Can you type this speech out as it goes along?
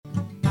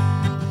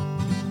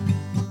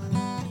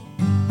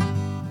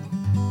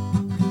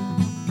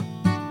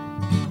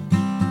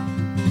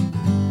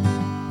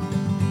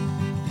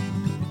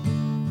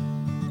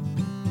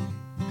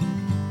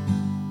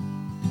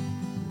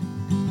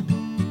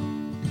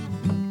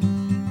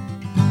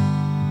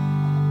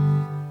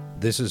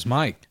This is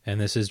Mike. And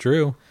this is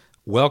Drew.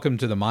 Welcome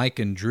to the Mike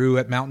and Drew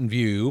at Mountain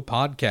View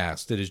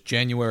podcast. It is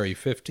January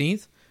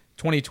 15th,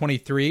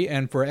 2023,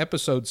 and for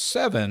episode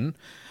 7,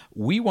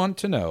 we want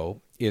to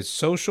know, is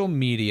social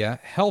media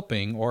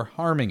helping or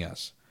harming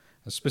us?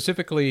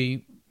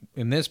 Specifically,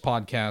 in this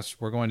podcast,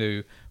 we're going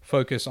to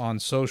focus on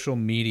social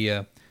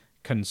media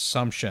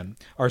consumption.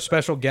 Our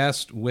special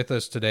guest with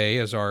us today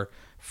is our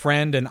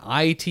friend and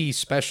IT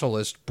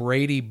specialist,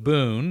 Brady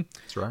Boone.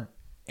 That's right.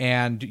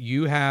 And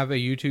you have a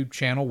YouTube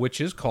channel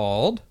which is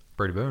called...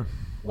 Brady Boone.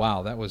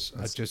 Wow, that was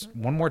just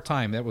one more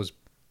time. That was...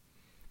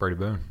 Brady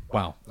Boone.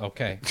 Wow,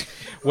 okay.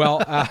 Well...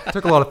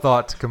 took a lot of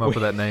thought to come up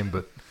with that name,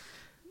 but...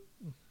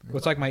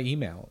 It's like my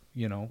email,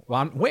 you know.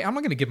 Well, I'm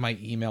not going to give my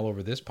email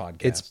over this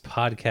podcast. It's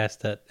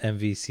podcast at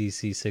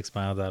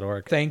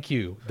mvcc6mile.org. Thank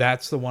you.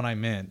 That's the one I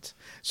meant.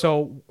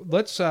 So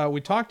let's...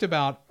 we talked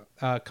about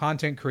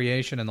content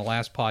creation in the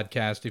last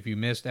podcast. If you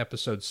missed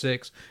episode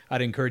 6,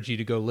 I'd encourage you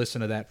to go listen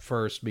to that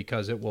first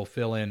because it will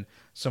fill in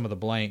some of the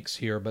blanks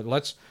here. But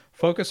let's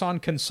focus on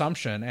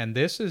consumption, and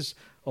this is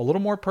a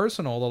little more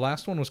personal. The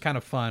last one was kind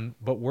of fun,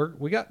 but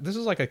this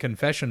is like a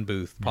confession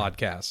booth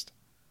podcast.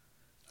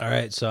 All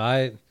right, so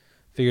I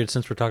figured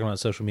since we're talking about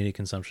social media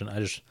consumption, I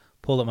just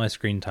pulled up my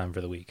screen time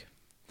for the week.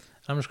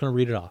 I'm just going to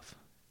read it off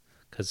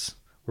because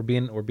we're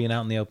being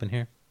out in the open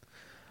here.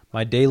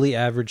 My daily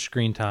average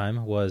screen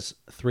time was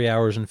 3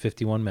 hours and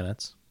 51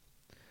 minutes.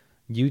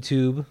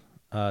 YouTube,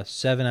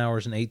 7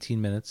 hours and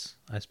 18 minutes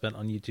I spent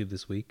on YouTube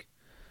this week.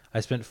 I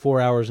spent 4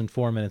 hours and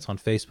 4 minutes on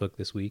Facebook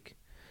this week,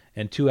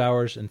 and 2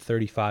 hours and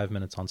 35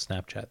 minutes on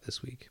Snapchat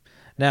this week.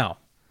 Now,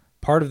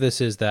 part of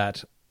this is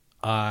that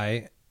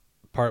my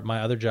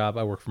other job,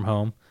 I work from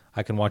home.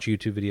 I can watch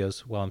YouTube videos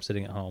while I'm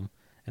sitting at home,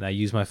 and I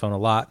use my phone a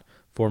lot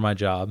for my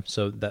job.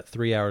 So that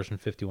 3 hours and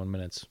 51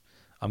 minutes,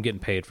 I'm getting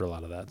paid for a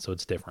lot of that, so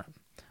it's different.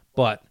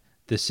 But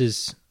this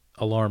is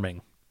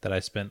alarming that I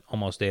spent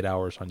almost 8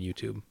 hours on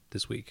YouTube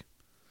this week.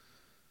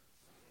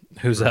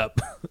 Who's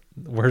up?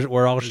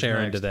 We're all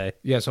sharing today.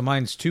 Yeah, so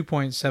mine's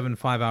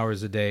 2.75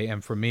 hours a day,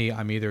 and for me,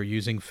 I'm either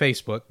using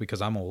Facebook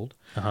because I'm old,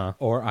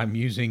 or I'm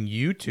using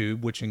YouTube,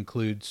 which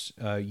includes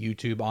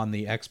YouTube on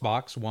the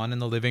Xbox One in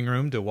the living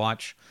room to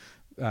watch.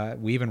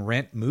 We even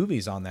rent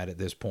movies on that at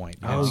this point.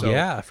 Oh, so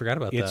yeah, I forgot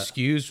about that. It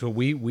skews. So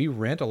we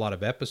rent a lot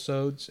of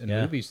episodes and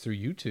movies through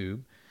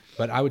YouTube.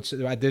 But I would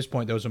say at this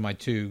point, those are my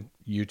two,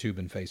 YouTube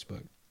and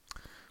Facebook.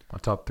 My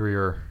top three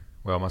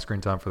my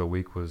screen time for the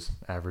week was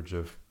average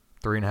of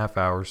 3.5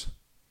 hours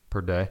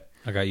per day.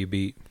 I got you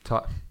beat.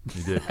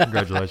 You did.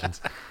 Congratulations.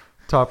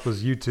 Top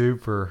was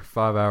YouTube for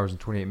 5 hours and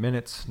 28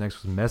 minutes.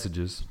 Next was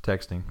messages,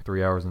 texting,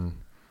 3 hours and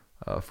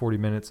 40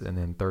 minutes. And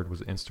then third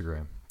was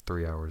Instagram,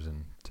 3 hours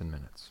and 10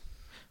 minutes.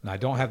 And I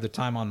don't have the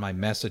time on my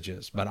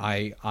messages, but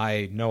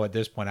I know at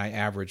this point I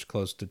average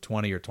close to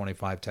 20 or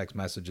 25 text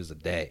messages a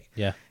day.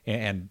 Yeah.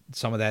 And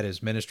some of that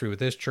is ministry with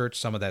this church.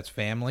 Some of that's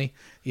family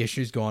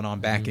issues going on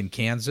back in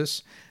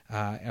Kansas.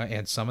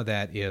 And some of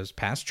that is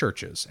past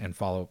churches and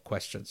follow-up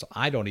questions. So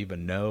I don't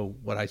even know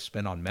what I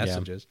spend on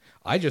messages.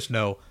 Yeah. I just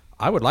know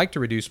I would like to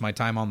reduce my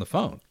time on the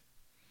phone.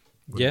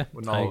 I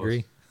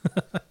agree.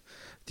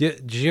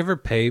 Did you ever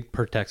pay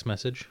per text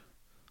message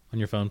on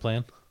your phone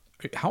plan?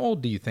 How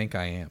old do you think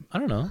I am? I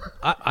don't know.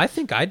 I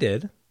think I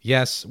did.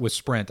 Yes, with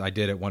Sprint, I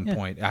did at one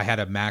point. I had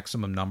a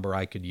maximum number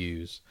I could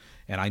use,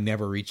 and I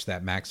never reached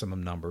that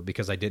maximum number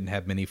because I didn't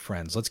have many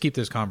friends. Let's keep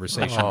this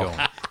conversation going.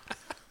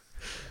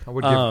 I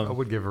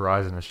would give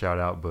Verizon a shout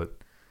out, but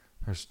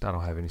I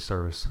don't have any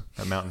service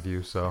at Mountain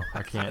View, so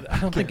I can't. I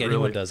don't think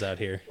anyone does out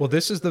here. Well,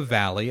 this is the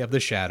valley of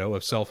the shadow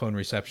of cell phone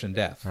reception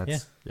death. Yeah.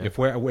 If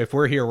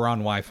we're here, we're on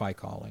Wi-Fi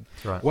calling.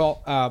 That's right.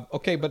 Well,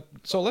 okay, but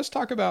so let's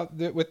talk about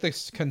with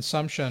this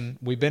consumption.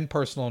 We've been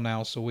personal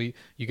now, so you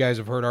guys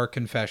have heard our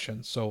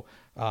confessions. So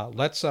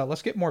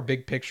let's get more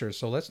big picture.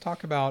 So let's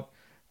talk about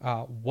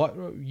what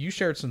you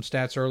shared some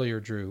stats earlier,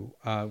 Drew.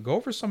 Go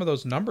over some of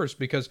those numbers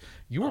because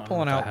you were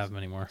pulling out. I have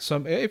many more.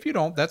 Some. If you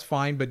don't, that's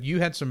fine. But you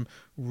had some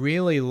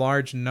really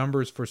large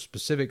numbers for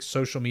specific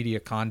social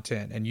media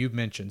content, and you've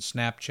mentioned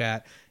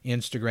Snapchat,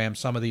 Instagram.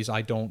 Some of these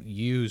I don't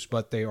use,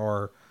 but they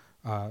are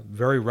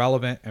very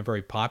relevant and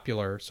very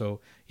popular. So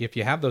if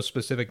you have those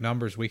specific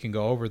numbers, we can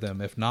go over them.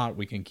 If not,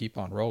 we can keep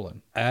on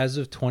rolling. As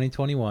of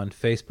 2021,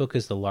 Facebook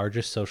is the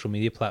largest social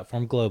media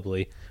platform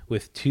globally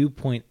with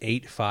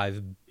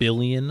 2.85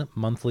 billion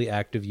monthly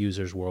active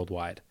users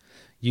worldwide.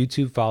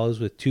 YouTube follows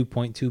with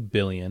 2.2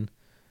 billion.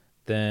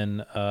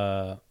 Then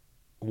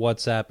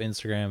WhatsApp,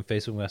 Instagram,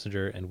 Facebook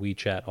Messenger, and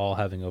WeChat all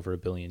having over 1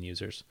 billion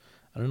users.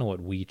 I don't know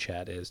what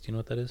WeChat is. Do you know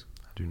what that is?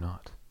 I do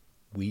not.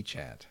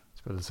 WeChat.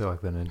 Supposed to say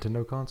like the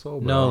Nintendo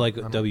console? No, like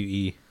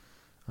WE.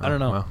 I don't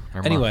know. Well,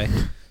 anyway,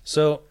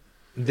 so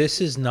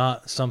this is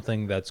not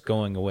something that's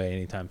going away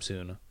anytime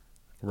soon.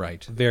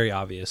 Right. Very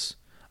obvious.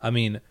 I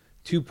mean,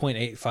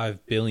 2.85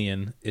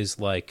 billion is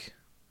like,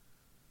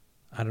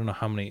 I don't know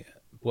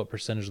what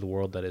percentage of the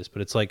world that is,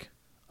 but it's like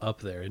up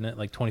there, isn't it?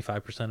 Like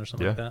 25% or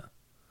something like that?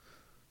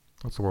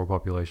 What's the world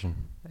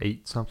population?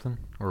 8 something?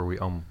 Or are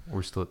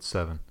we still at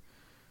 7?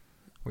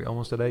 We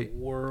almost at 8?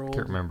 World I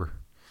can't remember.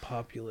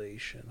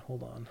 population.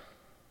 Hold on.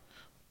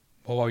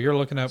 Well, while you're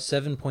looking up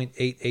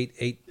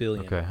 7.888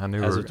 billion. Okay, I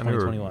knew as we of were, I knew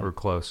we 2021. were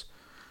close.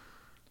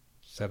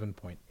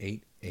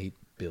 7.88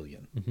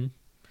 billion. Mm-hmm.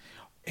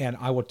 And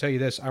I will tell you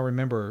this, I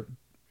remember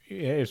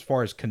as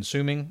far as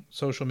consuming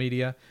social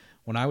media,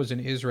 when I was in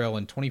Israel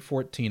in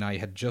 2014, I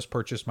had just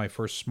purchased my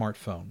first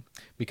smartphone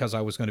because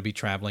I was going to be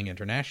traveling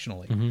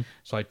internationally. Mm-hmm.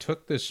 So I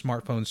took this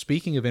smartphone.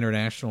 Speaking of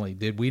internationally,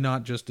 did we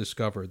not just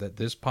discover that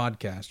this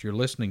podcast you're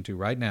listening to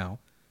right now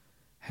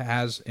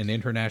has an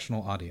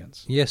international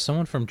audience? Yeah,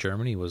 someone from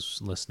Germany was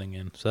listening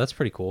in, so that's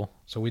pretty cool.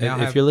 So we now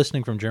if have, you're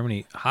listening from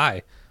Germany,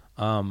 hi.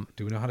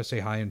 do we know how to say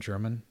hi in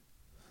German?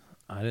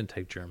 I didn't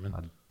take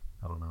German.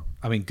 I don't know.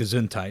 I mean,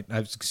 Gesundheit.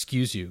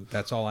 Excuse you.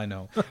 That's all I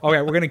know. All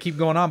right, we're going to keep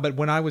going on. But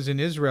when I was in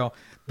Israel,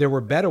 there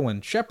were Bedouin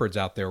shepherds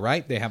out there,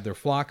 right? They have their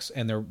flocks,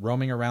 and they're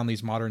roaming around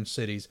these modern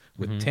cities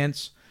with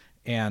tents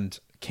and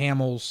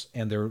camels,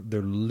 and they're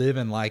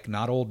living like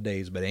not old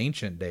days, but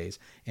ancient days.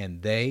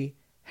 And they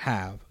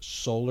have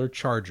solar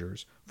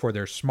chargers for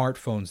their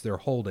smartphones they're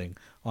holding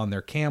on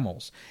their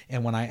camels.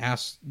 And when I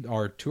asked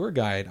our tour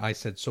guide, I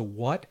said, so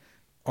what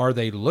are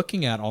they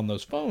looking at on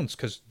those phones?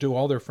 Because do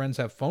all their friends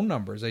have phone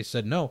numbers? They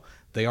said no.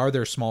 They are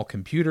their small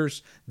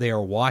computers. They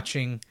are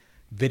watching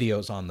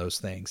videos on those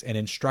things and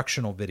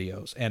instructional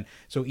videos. And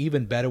so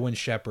even Bedouin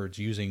shepherds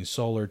using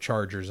solar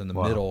chargers in the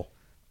middle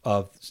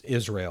of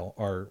Israel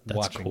are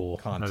watching cool.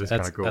 content. That is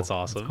That's kind of cool. that's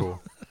awesome. That's cool.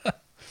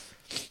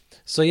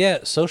 So yeah,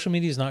 social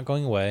media is not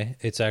going away.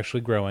 It's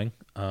actually growing.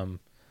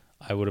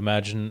 I would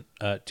imagine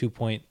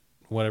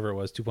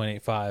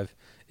 2.85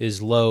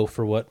 is low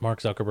for what Mark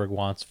Zuckerberg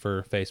wants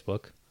for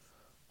Facebook.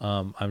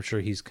 I'm sure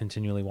he's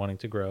continually wanting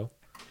to grow.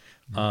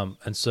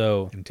 And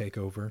so, And take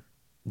over.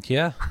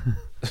 yeah.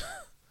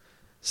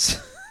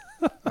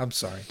 I'm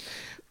sorry.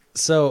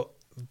 So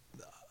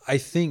I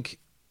think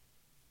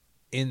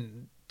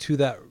to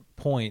that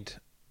point,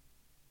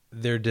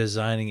 they're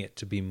designing it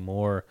to be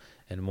more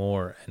and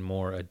more and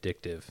more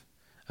addictive.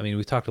 I mean,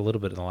 we talked a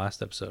little bit in the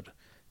last episode.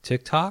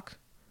 TikTok,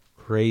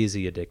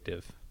 crazy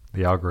addictive.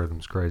 The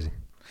algorithm's crazy.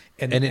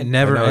 And it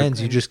never I know,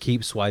 ends. You just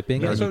keep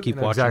swiping and so- you keep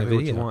You know watching exactly a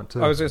what you video. want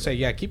to. I was going to say,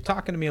 yeah, keep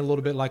talking to me a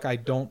little bit like I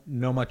don't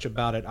know much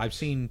about it. I've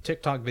seen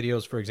TikTok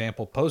videos, for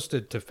example,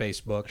 posted to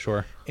Facebook.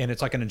 Sure. And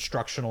it's like an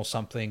instructional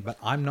something, but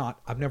I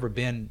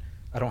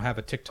don't have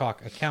a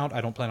TikTok account.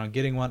 I don't plan on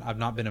getting one. I've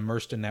not been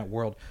immersed in that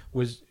world.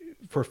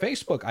 For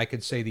Facebook, I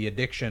could say the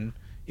addiction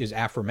is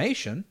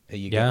affirmation.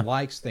 You get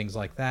likes, things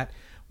like that.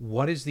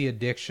 What is the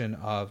addiction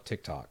of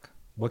TikTok?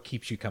 What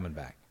keeps you coming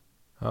back?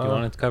 Do you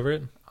want to cover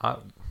it?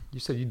 You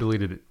said you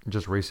deleted it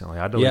just recently.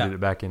 I deleted it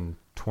back in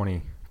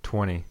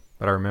 2020,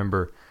 but I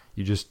remember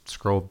you just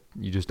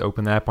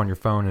open the app on your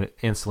phone and it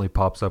instantly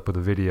pops up with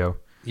a video.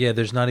 Yeah,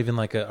 there's not even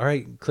like all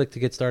right, click to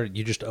get started.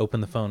 You just open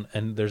the phone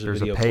and there's a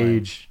video a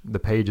page. The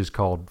page is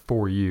called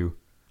For You,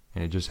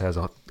 and it just has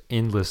a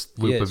endless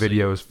loop of so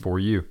videos for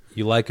you.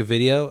 You like a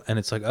video and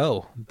it's like,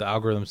 oh, the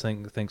algorithm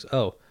thinks,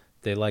 oh,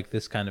 they like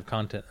this kind of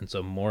content, and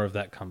so more of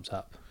that comes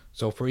up.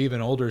 So for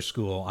even older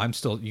school,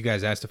 you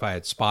guys asked if I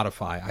had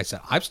Spotify. I said,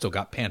 I've still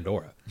got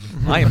Pandora.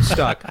 I am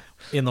stuck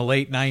in the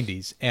late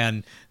 90s.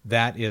 And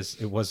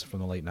it was from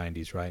the late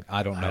 90s, right?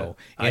 I don't know.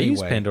 I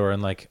used Pandora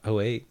in like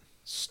 2008.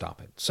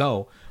 Stop it.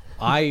 So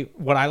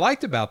what I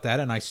liked about that,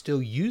 and I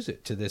still use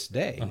it to this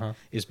day,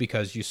 is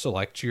because you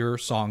select your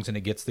songs and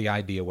it gets the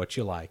idea what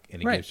you like.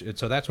 And it Right. gives you,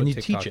 so that's what And you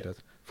TikTok teach it. does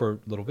for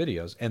little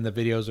videos. And the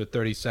videos are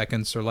 30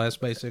 seconds or less,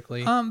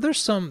 basically. There's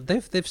some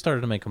they've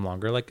started to make them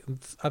longer, like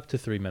up to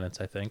 3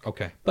 minutes, I think.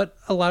 Okay. But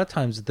a lot of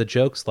times the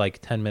joke's like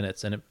 10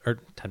 minutes or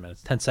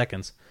 10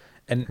 seconds,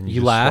 and you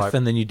just laugh swipe-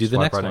 and then you do the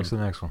swipe next right one. next to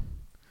the next one.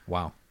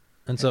 Wow.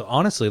 And so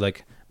honestly,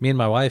 like me and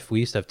my wife, we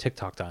used to have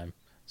TikTok time.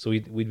 So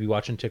we'd be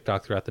watching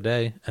TikTok throughout the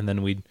day, and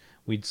then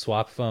we'd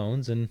swap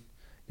phones, and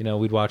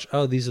we'd watch.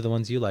 Oh, these are the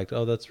ones you liked.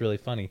 Oh, that's really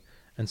funny.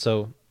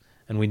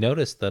 And we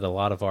noticed that a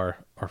lot of our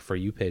For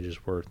You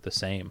pages were the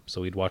same.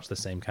 So we'd watch the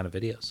same kind of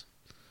videos.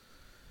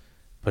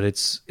 But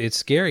it's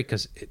scary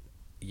because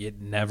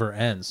it never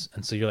ends,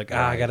 and so you're like,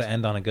 I got to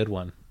end on a good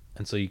one,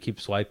 and so you keep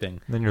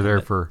swiping. Then you're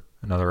there for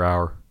another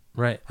hour.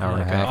 Right. Hour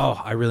And and you're a like, half.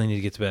 oh, I really need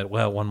to get to bed.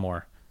 Well, one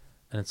more,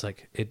 and it's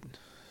like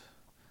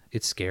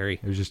it's scary.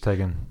 It was just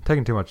taking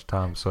too much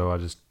time, so I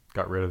just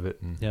got rid of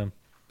it. And Yeah.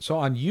 So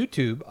on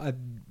YouTube,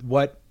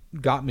 what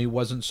got me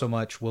wasn't so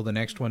much will the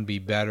next one be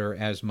better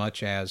as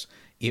much as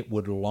it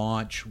would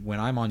launch when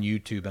I'm on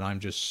YouTube and I'm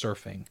just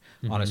surfing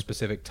on a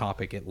specific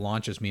topic. It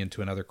launches me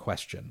into another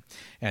question.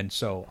 And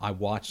so I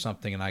watch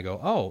something and I go,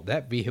 oh,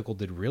 that vehicle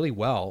did really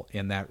well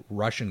in that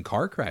Russian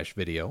car crash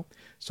video.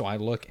 So I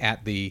look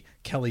at the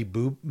Kelly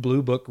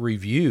Blue Book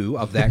review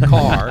of that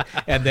car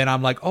and then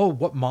I'm like, oh,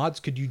 what mods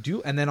could you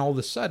do? And then all of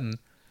a sudden,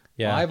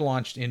 Yeah. I've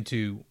launched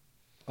into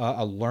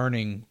a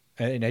learning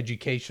an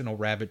educational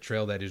rabbit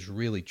trail that is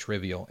really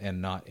trivial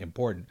and not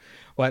important.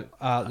 But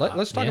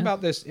let's talk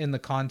about this in the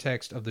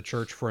context of the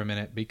church for a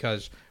minute,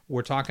 because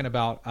we're talking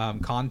about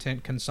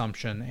content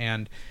consumption,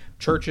 and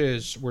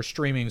churches were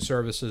streaming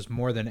services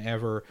more than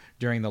ever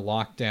during the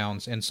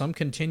lockdowns, and some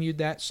continued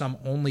that, some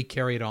only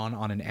carried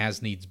on an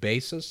as-needs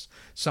basis.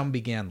 Some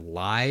began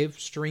live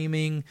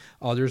streaming.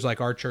 Others, like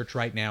our church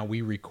right now,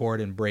 we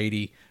record and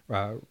Brady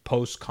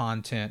post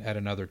content at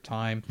another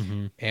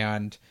time.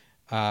 And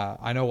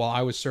I know while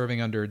I was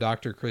serving under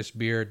Dr. Chris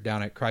Beard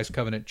down at Christ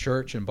Covenant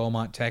Church in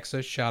Beaumont,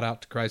 Texas, shout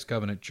out to Christ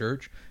Covenant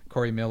Church.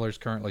 Corey Miller is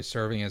currently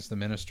serving as the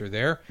minister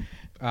there.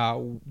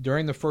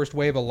 During the first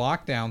wave of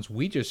lockdowns,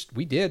 we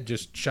did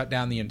just shut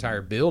down the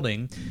entire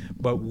building,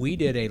 but we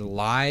did a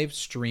live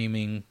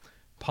streaming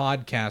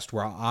podcast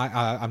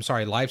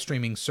where live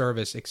streaming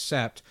service,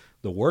 except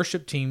the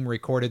worship team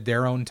recorded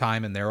their own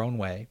time in their own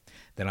way.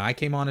 Then I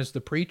came on as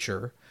the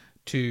preacher.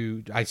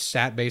 I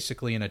sat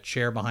basically in a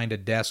chair behind a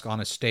desk on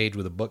a stage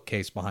with a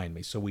bookcase behind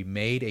me. So we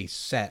made a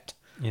set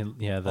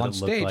that on it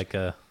stage. Looked like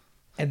a...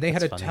 And they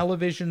had a funny.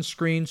 television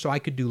screen, so I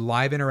could do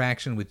live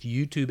interaction with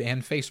YouTube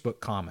and Facebook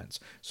comments.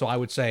 So I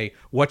would say,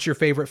 what's your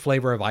favorite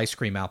flavor of ice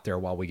cream out there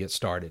while we get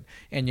started?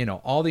 And,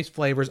 all these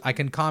flavors, I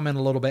can comment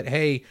a little bit.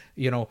 Hey,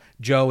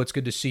 Joe, it's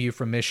good to see you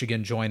from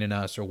Michigan joining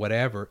us, or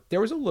whatever. There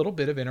was a little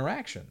bit of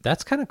interaction.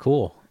 That's kind of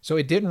cool. So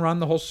it didn't run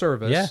the whole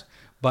service. Yeah.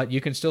 But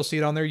you can still see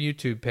it on their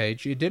YouTube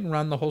page. It didn't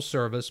run the whole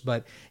service,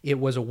 but it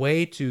was a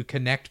way to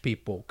connect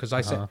people. Because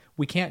I said,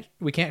 we can't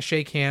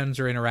shake hands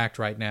or interact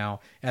right now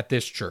at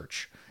this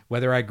church.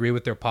 Whether I agree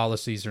with their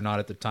policies or not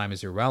at the time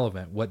is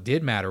irrelevant. What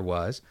did matter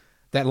was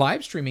that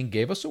live streaming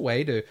gave us a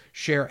way to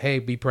share, hey,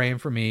 be praying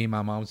for me.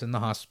 My mom's in the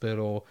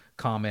hospital.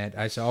 Comment.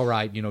 I said, all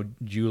right,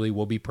 Julie,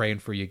 we'll be praying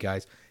for you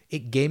guys.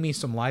 It gave me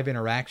some live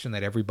interaction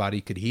that everybody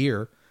could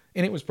hear,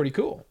 and it was pretty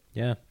cool.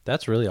 Yeah,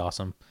 that's really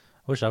awesome.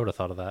 I wish I would have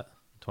thought of that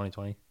in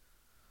 2020.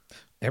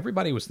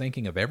 Everybody was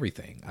thinking of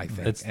everything, I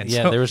think.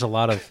 There was a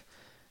lot of...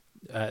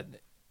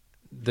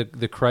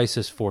 the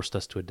crisis forced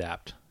us to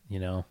adapt,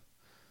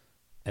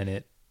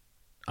 and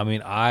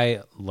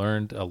I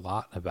learned a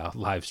lot about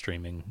live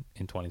streaming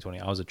in 2020.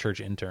 I was a church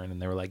intern,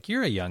 and they were like,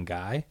 you're a young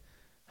guy.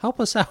 Help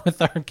us out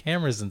with our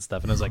cameras and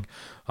stuff. And I was like,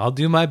 I'll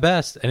do my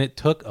best. And it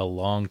took a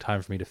long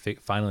time for me to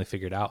finally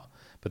figure it out.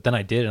 But then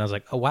I did, and I was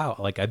like, oh, wow,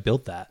 I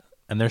built that.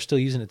 And they're still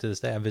using it to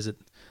this day.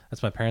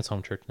 That's my parents'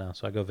 home church now.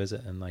 So I go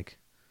visit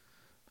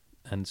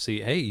and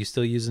see, hey, you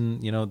still using,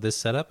 this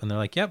setup? And they're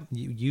like, yep,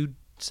 you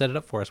set it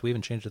up for us. We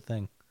haven't changed a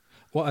thing.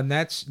 Well, and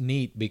that's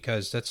neat,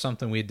 because that's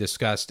something we had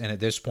discussed, and at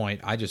this point,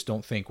 I just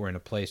don't think we're in a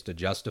place to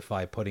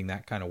justify putting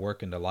that kind of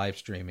work into live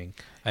streaming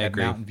I at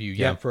agree. Mountain View.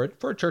 Yeah. For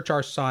a church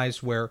our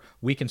size, where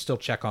we can still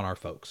check on our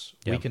folks.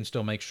 Yeah. We can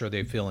still make sure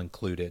they feel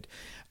included.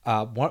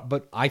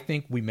 But I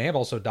think we may have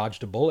also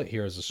dodged a bullet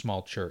here as a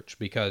small church,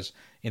 because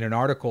in an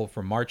article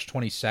from March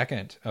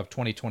 22nd of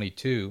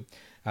 2022,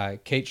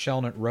 Kate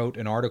Shellnutt wrote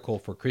an article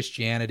for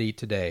Christianity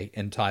Today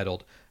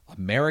entitled,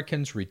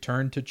 Americans'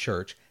 Return to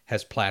Church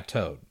has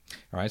plateaued.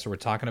 All right, so we're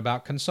talking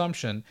about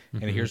consumption,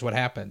 and here's what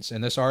happens. In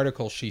this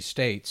article, she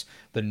states,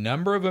 the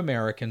number of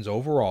Americans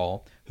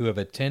overall who have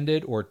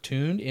attended or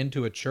tuned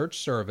into a church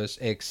service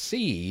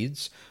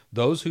exceeds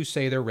those who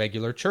say they're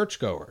regular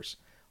churchgoers.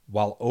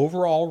 While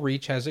overall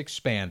reach has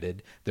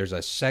expanded, there's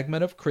a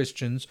segment of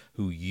Christians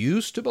who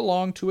used to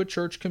belong to a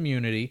church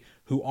community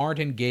who aren't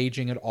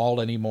engaging at all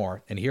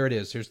anymore. And here it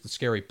is. Here's the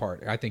scary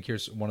part. I think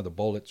here's one of the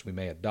bullets we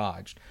may have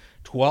dodged.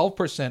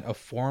 12% of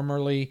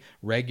formerly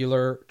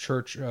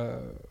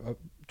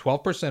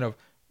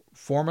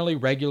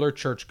regular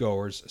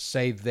churchgoers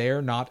say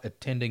they're not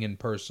attending in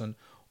person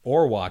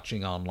or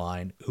watching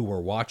online, who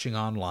were watching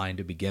online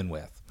to begin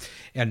with.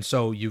 And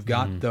so you've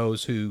got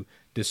those who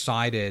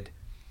decided,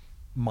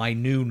 my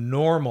new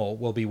normal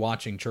will be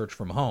watching church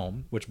from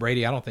home, which,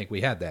 Brady, I don't think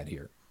we had that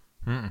here.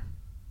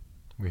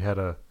 We had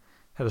a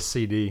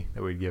CD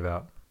that we'd give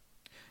out.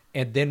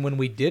 And then when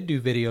we did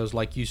do videos,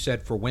 like you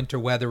said, for winter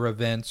weather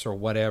events or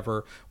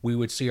whatever, we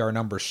would see our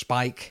numbers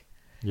spike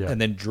and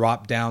then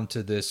drop down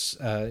to this,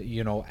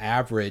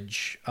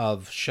 average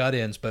of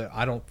shut-ins. But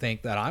I don't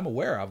think that I'm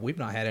aware of. We've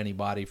not had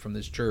anybody from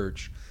this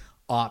church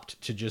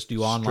opt to just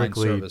do online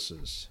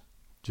services.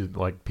 Just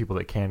like people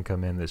that can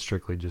come in that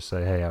strictly just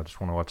say, hey, I just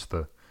want to watch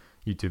the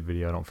YouTube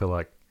video. I don't feel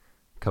like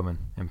coming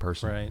in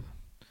person. Right.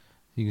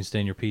 You can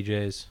stay in your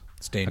PJs.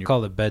 I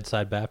call it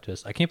Bedside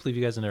Baptist. I can't believe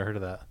you guys have never heard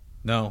of that.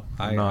 No,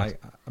 I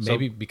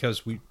maybe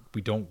because we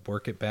don't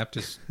work at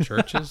Baptist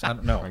churches. I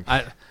don't know.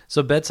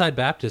 So Bedside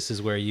Baptist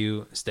is where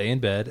you stay in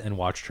bed and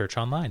watch church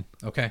online.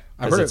 Okay,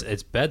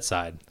 It's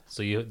bedside,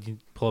 so you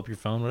pull up your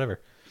phone, whatever.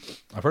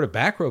 I've heard of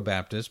Back Row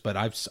Baptist, but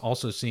I've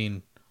also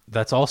seen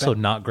that's also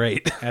not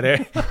great.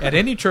 at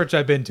any church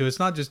I've been to. It's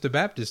not just a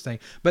Baptist thing,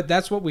 but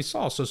that's what we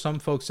saw. So some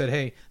folks said,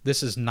 "Hey,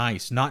 this is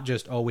nice. Not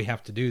just we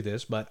have to do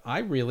this, but I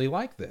really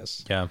like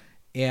this." Yeah.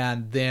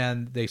 And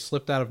then they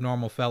slipped out of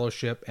normal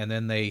fellowship, and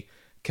then they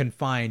can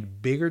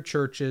find bigger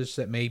churches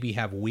that maybe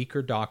have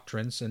weaker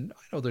doctrines. And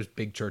I know there's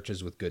big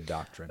churches with good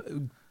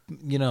doctrine.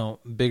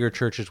 bigger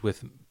churches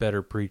with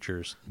better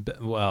preachers.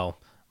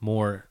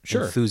 More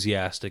Sure.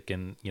 enthusiastic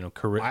and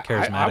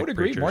charismatic. I would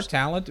agree. preachers. More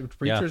talent,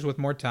 preachers with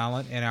more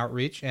talent and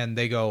outreach, and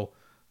they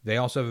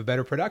also have a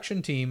better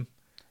production team.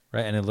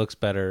 Right, and it looks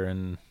better.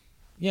 And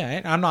Yeah,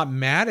 and I'm not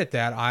mad at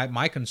that.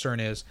 My concern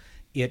is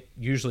it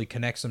usually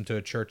connects them to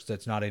a church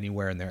that's not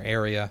anywhere in their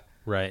area.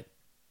 right.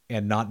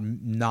 And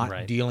not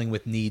Right. dealing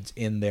with needs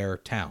in their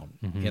town,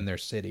 in their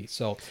city.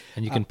 So,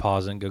 And you can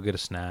pause it and go get a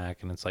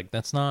snack, and it's like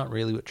that's not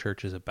really what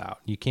church is about.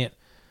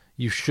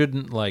 You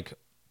shouldn't like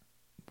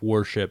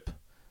worship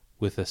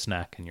with a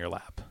snack in your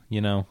lap.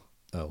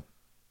 oh,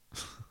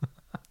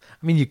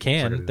 I mean, you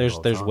can. I do that There's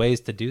all the there's time.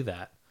 ways to do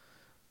that,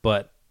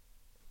 but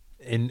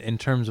in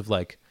terms of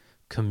like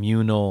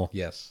communal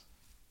yes.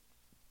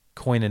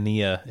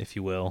 koinonia, if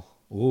you will.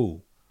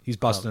 Ooh, he's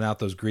busting out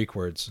those Greek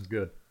words.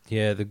 Good.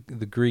 Yeah, the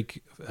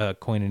Greek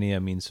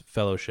koinonia means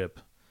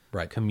fellowship,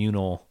 Right.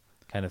 communal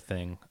kind of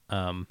thing.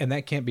 And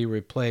that can't be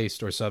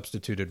replaced or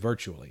substituted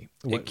virtually.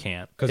 It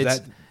can't, because It's-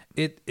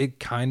 that it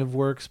kind of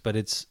works, but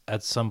it's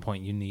at some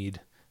point you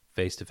need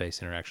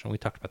face-to-face interaction. We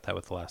talked about that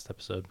with the last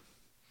episode.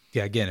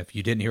 yeah. Again, if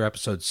you didn't hear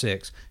episode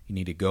 6, you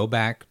need to go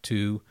back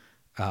to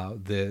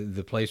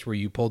the place where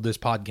you pulled this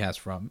podcast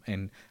from,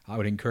 and I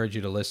would encourage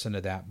you to listen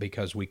to that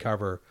because we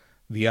cover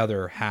the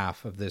other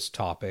half of this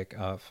topic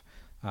of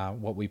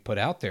what we put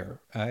out there.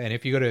 And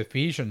if you go to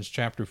Ephesians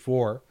chapter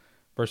 4,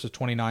 verses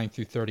 29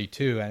 through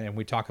 32, and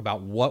we talk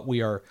about what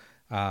we are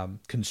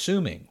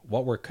consuming,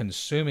 what we're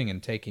consuming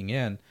and taking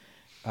in,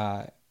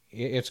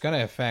 it's going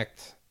to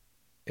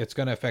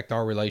affect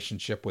our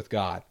relationship with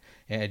God.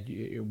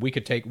 And we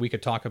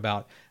could talk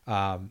about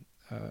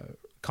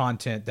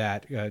content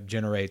that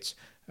generates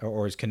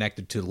or is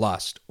connected to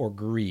lust or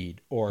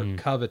greed or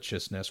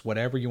covetousness,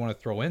 whatever you want to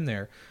throw in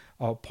there.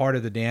 Part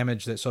of the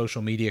damage that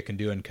social media can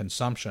do in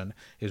consumption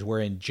is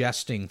we're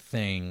ingesting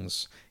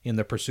things in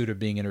the pursuit of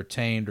being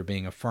entertained or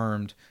being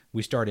affirmed.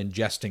 We start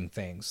ingesting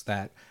things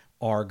that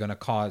are going to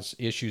cause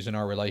issues in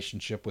our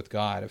relationship with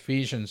God.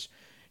 Ephesians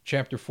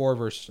chapter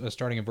 4,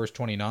 starting in verse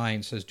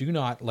 29 says, "Do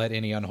not let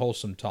any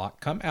unwholesome talk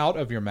come out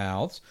of your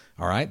mouths."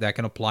 All right, that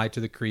can apply to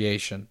the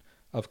creation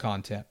of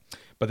content.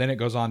 But then it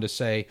goes on to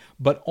say,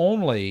 "But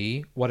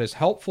only what is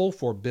helpful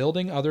for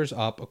building others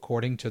up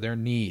according to their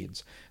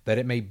needs, that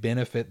it may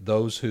benefit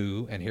those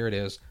who," and here it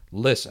is,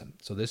 "listen."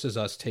 So this is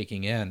us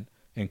taking in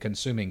and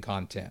consuming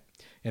content.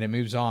 And it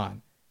moves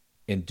on.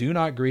 "And do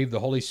not grieve the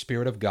Holy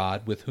Spirit of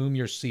God, with whom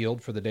you're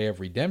sealed for the day of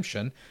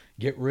redemption.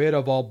 Get rid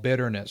of all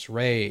bitterness,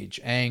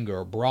 rage,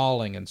 anger,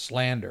 brawling, and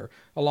slander,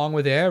 along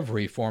with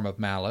every form of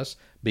malice.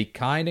 Be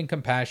kind and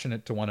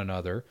compassionate to one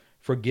another,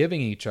 forgiving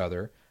each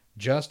other,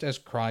 just as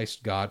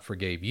Christ God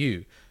forgave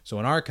you." So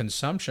in our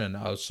consumption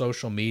of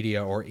social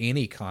media or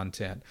any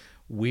content,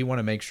 we want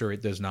to make sure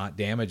it does not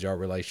damage our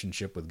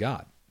relationship with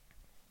God.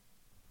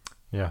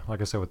 Yeah,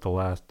 like I said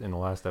in the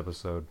last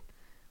episode,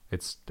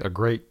 it's a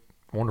great,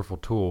 wonderful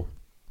tool,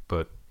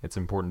 but it's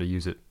important to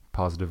use it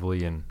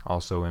positively and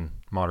also in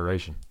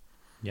moderation.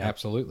 Yeah,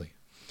 absolutely.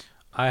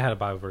 I had a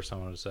Bible verse I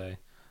wanted to say.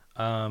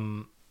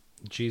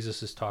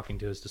 Jesus is talking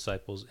to his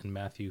disciples in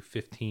Matthew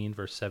 15,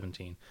 verse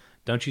 17.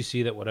 "Don't you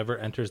see that whatever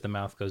enters the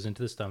mouth goes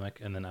into the stomach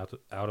and then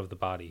out of the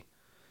body?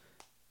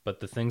 But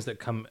the things that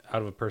come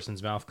out of a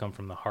person's mouth come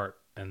from the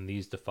heart, and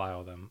these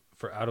defile them.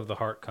 For out of the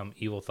heart come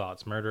evil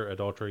thoughts, murder,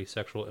 adultery,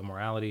 sexual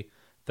immorality,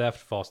 theft,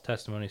 false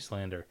testimony,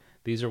 slander.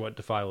 These are what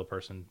defile a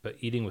person, but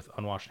eating with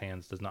unwashed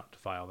hands does not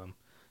defile them."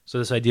 So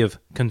this idea of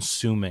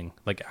consuming,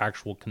 like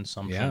actual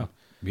consumption.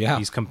 Yeah.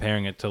 He's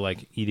comparing it to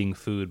like eating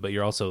food, but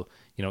you're also,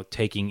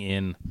 taking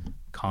in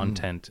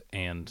content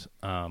and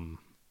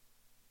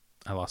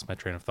I lost my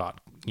train of thought.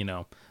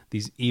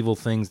 These evil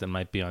things that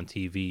might be on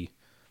TV,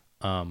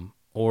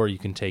 or you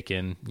can take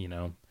in,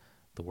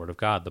 the Word of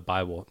God, the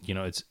Bible.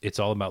 It's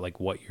all about like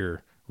what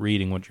you're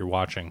reading, what you're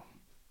watching,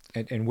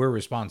 And we're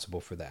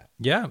responsible for that.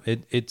 Yeah,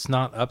 it's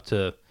not up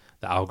to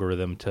the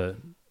algorithm to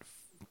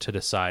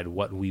decide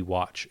what we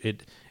watch.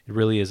 It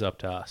really is up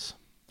to us.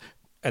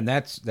 And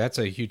that's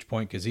a huge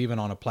point, because even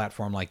on a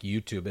platform like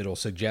YouTube, it'll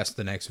suggest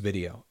the next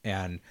video.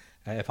 And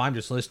if I'm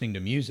just listening to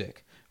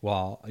music,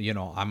 well,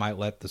 I might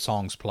let the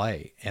songs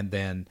play, and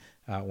then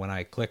when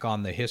I click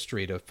on the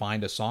history to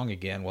find a song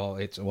again,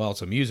 it's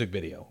a music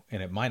video,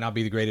 and it might not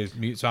be the greatest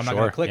music, so I'm not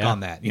going to click on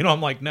that.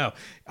 I'm like, no,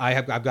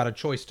 I've got a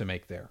choice to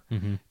make there.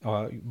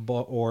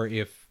 Or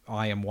if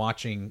I am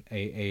watching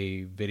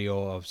a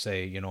video of,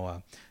 say,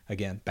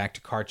 again, back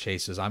to car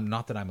chases. I'm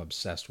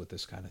obsessed with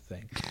this kind of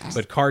thing,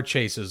 but car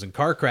chases and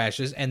car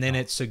crashes, and then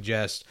it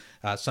suggests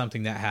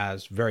something that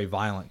has very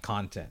violent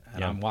content,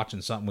 and I'm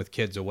watching something with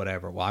kids or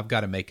whatever. Well, I've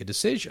got to make a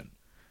decision.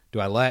 Do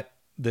I let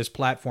this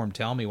platform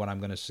tell me what I'm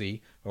going to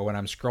see, or when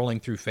I'm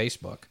scrolling through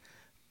Facebook,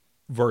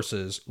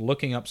 versus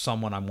looking up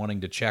someone I'm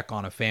wanting to check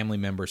on, a family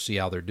member, see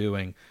how they're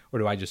doing, or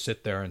do I just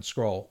sit there and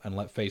scroll and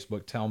let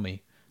Facebook tell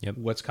me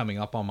what's coming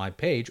up on my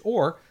page?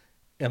 Or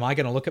am I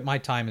going to look at my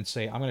time and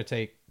say, I'm going to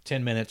take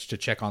 10 minutes to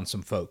check on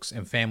some folks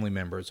and family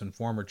members and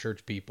former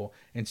church people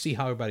and see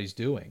how everybody's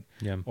doing,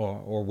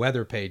 or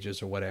weather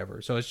pages or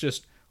whatever. So it's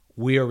just,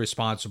 we are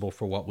responsible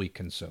for what we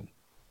consume.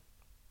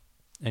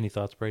 Any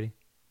thoughts, Brady?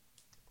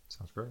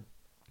 Sounds great.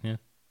 Yeah.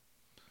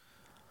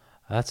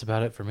 That's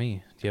about it for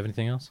me. Do you have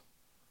anything else?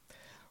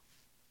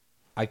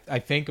 I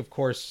think, of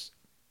course,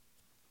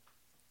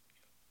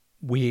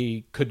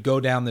 we could go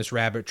down this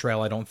rabbit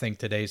trail. I don't think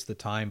today's the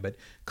time, but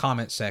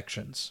comment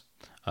sections.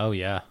 Oh,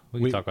 yeah. We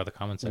could talk about the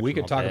comment section. We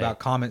could all talk day. about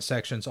comment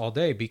sections all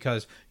day,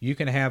 because you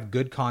can have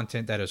good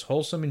content that is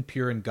wholesome and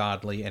pure and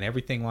godly and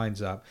everything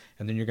lines up,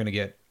 and then you're going to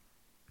get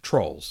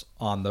trolls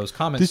on those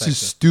comment sections.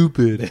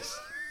 stupid.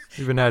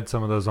 Even had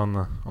some of those on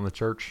the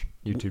church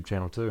YouTube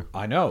channel too.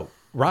 I know.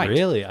 Right.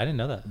 Really? I didn't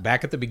know that.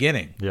 Back at the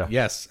beginning. Yeah.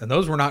 Yes. And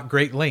those were not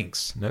great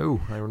links.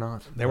 No, they were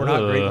not. They were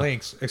not great Ugh.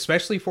 links,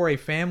 especially for a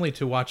family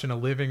to watch in a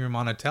living room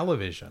on a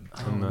television.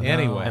 And the,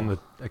 Anyway. and the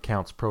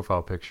account's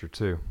profile picture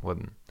too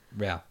wasn't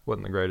Yeah. the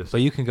greatest.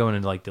 But you can go in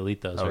and like delete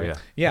those, Oh, right? yeah.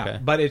 Yeah, Okay.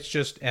 but it's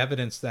just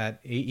evidence that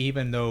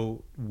even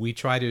though we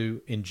try to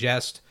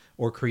ingest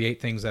or create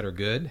things that are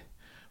good,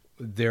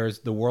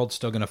 the world's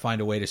still going to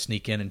find a way to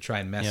sneak in and try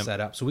and mess Yep. that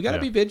up. So we got to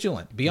Yeah. be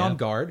vigilant, be on Yeah.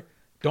 guard.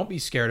 Don't be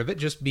scared of it.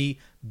 Just be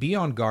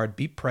on guard,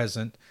 be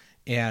present.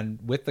 And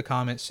with the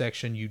comment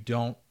section,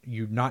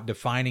 you're not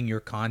defining your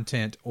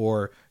content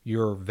or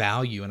your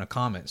value in a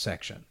comment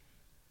section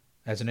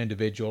as an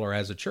individual or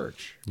as a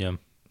church. Yeah.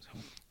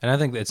 And I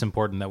think it's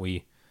important that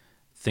we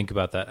think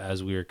about that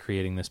as we are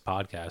creating this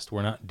podcast.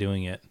 We're not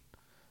doing it.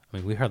 I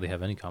mean, we hardly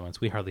have any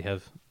comments. We hardly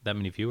have that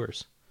many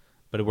viewers.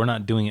 But we're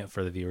not doing it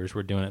for the viewers.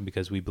 We're doing it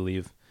because we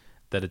believe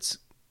that it's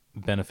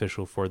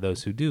beneficial for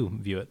those who do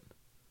view it.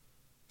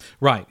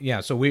 Right.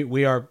 Yeah. So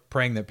we are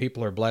praying that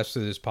people are blessed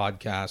through this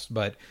podcast,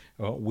 but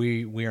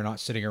we are not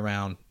sitting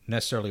around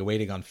necessarily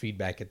waiting on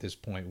feedback at this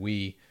point.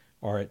 We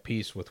are at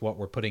peace with what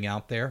we're putting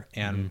out there,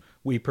 and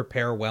we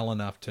prepare well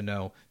enough to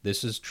know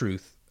this is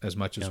truth as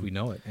much as we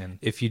know it. And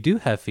If you do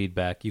have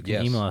feedback, you can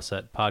Yes. email us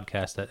at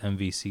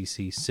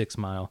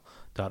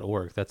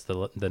podcast@mvcc6mile.org. That's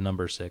the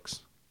number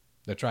 6.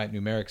 that's right,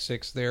 numeric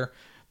 6 there.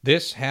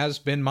 This has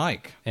been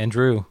Mike. And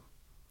Drew.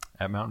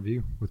 At Mountain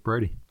View with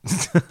Brady.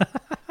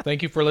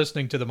 Thank you for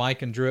listening to the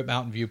Mike and Drew at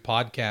Mountain View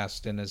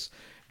podcast. And as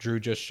Drew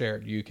just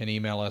shared, you can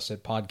email us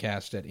at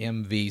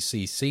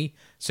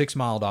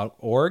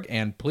podcast@mvcc6mile.org.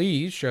 And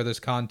please share this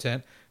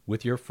content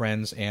with your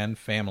friends and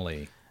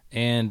family.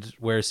 And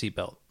wear a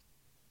seatbelt.